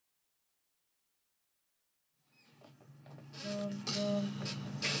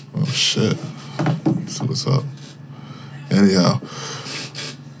shit. Let's see what's up. Anyhow,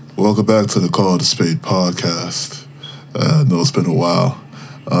 welcome back to the Call of the Spade podcast. I know it's been a while.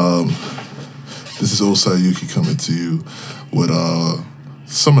 This is Osai Yuki coming to you with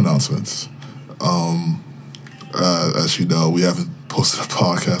some announcements. As you know, we haven't posted a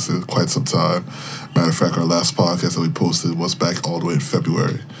podcast in quite some time. Matter of fact, our last podcast that we posted was back all the way in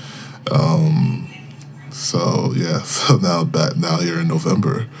February. So now here in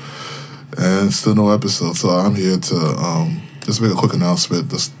November, and still no episode. So I'm here to just make a quick announcement,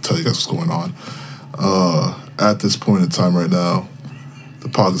 just tell you guys what's going on. At this point in time right now, the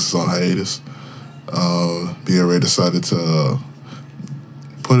podcast is on hiatus. BRA decided to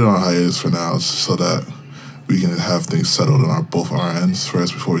put it on hiatus for now so that we can have things settled on both our ends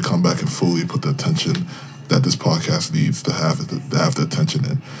first before we come back and fully put the attention that this podcast needs to have the attention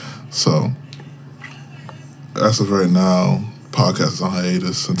in. So, as of right now, podcast is on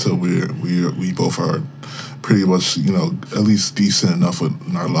hiatus until we both are pretty much, at least decent enough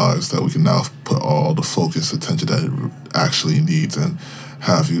in our lives that we can now put all the focus, attention that it actually needs, and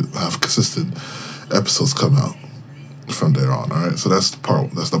have consistent episodes come out from there on. All right, so that's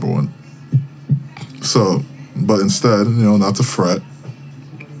number one. So, but instead, not to fret,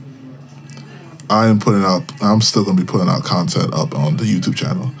 I'm still going to be putting out content up on the YouTube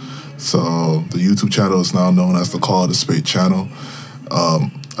channel. So the YouTube channel is now known as the Call of the Spade channel.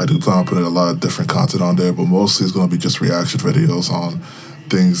 I do plan on putting a lot of different content on there, but mostly it's going to be just reaction videos on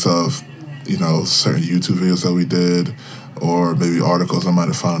things of, certain YouTube videos that we did, or maybe articles I might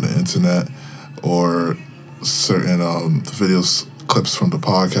have found on the internet, or certain videos, clips from the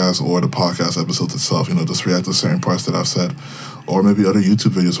podcast, or the podcast episodes itself, just react to certain parts that I've said, or maybe other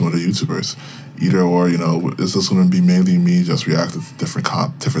YouTube videos from other YouTubers. Either or, it's just going to be mainly me just reacting to different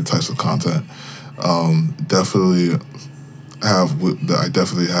types of content. I definitely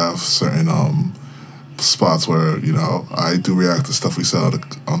have certain spots where, I do react to stuff we said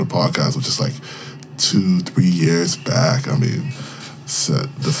on the podcast, which is like 2-3 years back. I mean,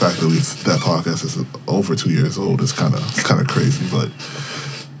 the fact that that podcast is over 2 years old is kind of crazy, but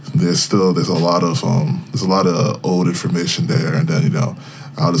there's a lot of old information there, and then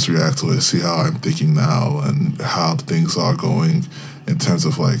I'll just react to it, see how I'm thinking now and how things are going in terms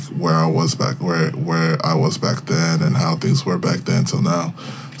of like where I was back then and how things were back then till now.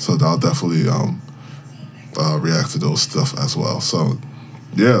 So I'll definitely react to those stuff as well. So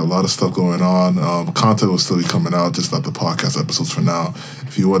yeah, a lot of stuff going on. Content will still be coming out, just not the podcast episodes for now.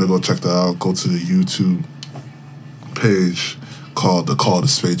 If you want to go check that out, go to the YouTube page called the Call of the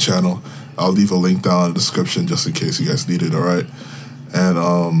Spade channel. I'll leave a link down in the description just in case you guys need it, all right? And,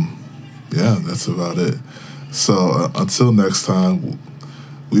 that's about it. So, until next time,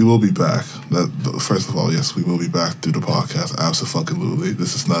 we will be back. First of all, yes, we will be back through the podcast, absolutely.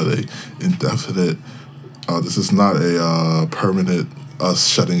 This is not a indefinite, this is not a permanent us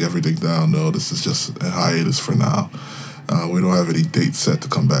shutting everything down. No, this is just a hiatus for now. We don't have any date set to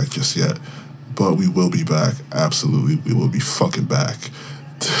come back just yet. But we will be back. Absolutely, we will be fucking back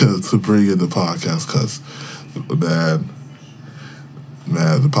to bring in the podcast because,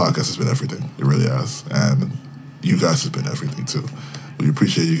 man, the podcast has been everything. It really has. And you guys have been everything, too. We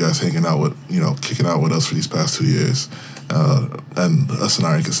appreciate you guys hanging out with, kicking out with us for these past 2 years, and us and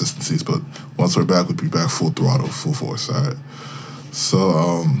our inconsistencies. But once we're back, we'll be back full throttle, full force, all right?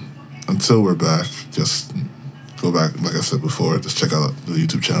 So, until we're back, just go back, like I said before, just check out the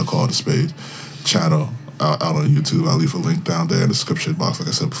YouTube channel called The Spade channel out on YouTube. I'll leave a link down there in the description box, like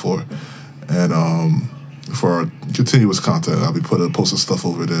I said before. And for our continuous content, I'll be posting stuff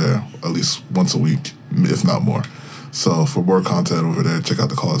over there at least once a week, if not more. So for more content over there, check out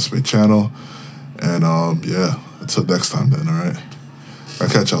the Call of the Spade channel. And until next time then, all right? I'll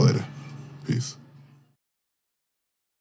catch y'all later. Peace.